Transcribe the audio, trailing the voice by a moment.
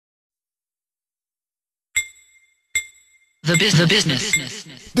business.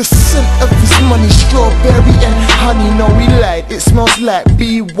 The scent of this money, strawberry and honey. No, he lied, it smells like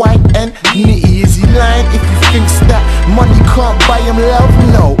B.Y. and Nitty. Is he lying if he thinks that money can't buy him love?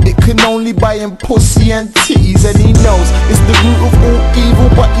 No, it can only buy him pussy and titties. And he knows it's the root of all evil,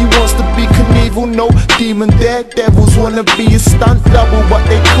 but he wants to be Knievel. No demon daredevils wanna be a stunt double, but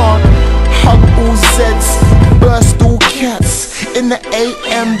they can't hug all Zeds, burst all cats. In the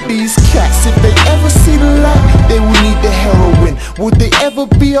AM, these cats, if they ever see the light, they will need the heroin. Would they ever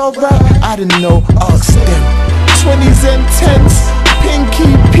be alright? I don't know, ask them. 20s and 10s,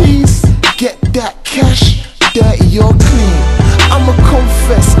 pinky peas, get that cash, dirty or clean. I'ma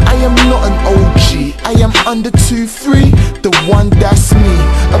confess, I am not an OG. I am under 2-3, the one that's me.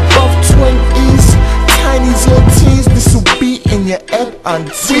 Above 20s, tinies or teens, this'll be in your head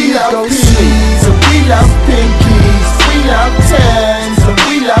until we you go love peas, and we love pinkies. We love 10s, and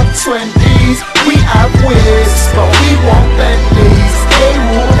we love 20s. We have wigs, but we want Bentleys. They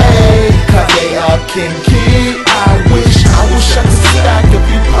will hate, cause they are kinky. I wish I could stack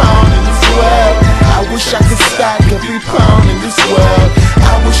every pound in this world. I wish I could stack every pound in this world.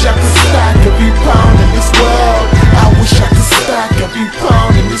 I wish I could stack every pound in this world. I wish I could stack every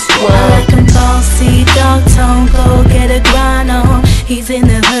pound in this world. I like him bossy, dog tone, go get a grind on. He's in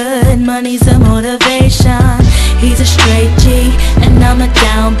the hood, money's a motivation. He's a straight G, and I'm a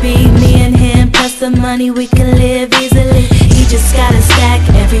downbeat. Me and him, plus the money, we can live easily. He just gotta stack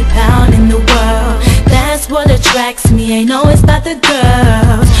every pound in the world. That's what attracts me, ain't always about the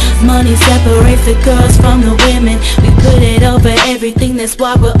girls. Money separates the girls from the women. We put it over everything, that's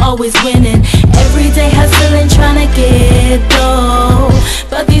why we're always winning. Every day hustling, trying to get dough,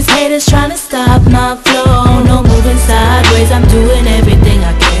 but these haters trying to stop my flow. No moving sideways, I'm doing everything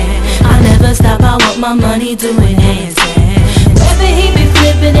I can. I never stop, I want my money doing handstands. Whether he be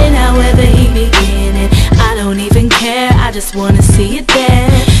flipping it, however he be getting it, I don't even care, I just wanna see it there.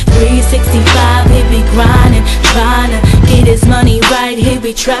 365, he be grinding, trying to get his money right. He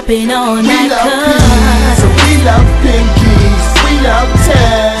be trapping on that peas, and we love pinkies. We love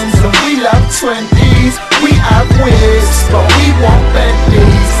 10s, and we love 20s. We have wigs, but we want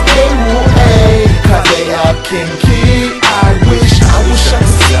Bentleys. They will hate, cause they are kinky. I wish I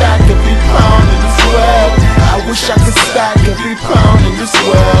could stack every pound in this world. I wish I could stack every pound in this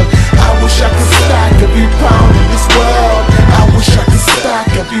world. I wish I could stack every pound in this world. I wish I could stack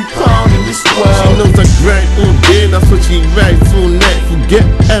every pound in this world. She knows I grind all day, that's what she writes all night. Forget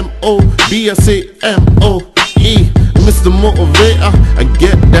M-O-B, I say M-O-E. Mr. Motivator, I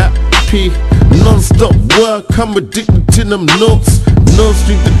get that P. Non-stop work, I'm addicted to them notes. No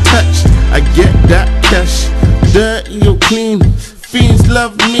string attached, I get that cash. Dirty or clean, fiends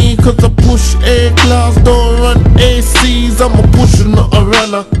love me cause I push A-class, don't run ACs. I'm a pusher, not a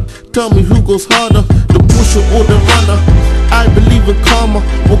runner. Tell me who goes harder, the pusher or the runner. I believe in karma,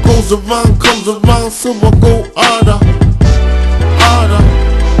 what goes around comes around, so I go harder, harder,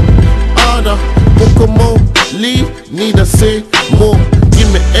 harder. Guacamole, need I say more?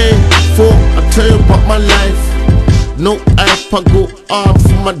 Give me A4, I tell you about my life. No hype, I go hard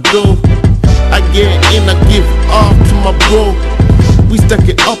for my dough. I get in, I give off to my bro. We stack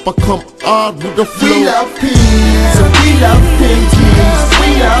it up, I come hard with the flow. We love peas, and we love pinkies.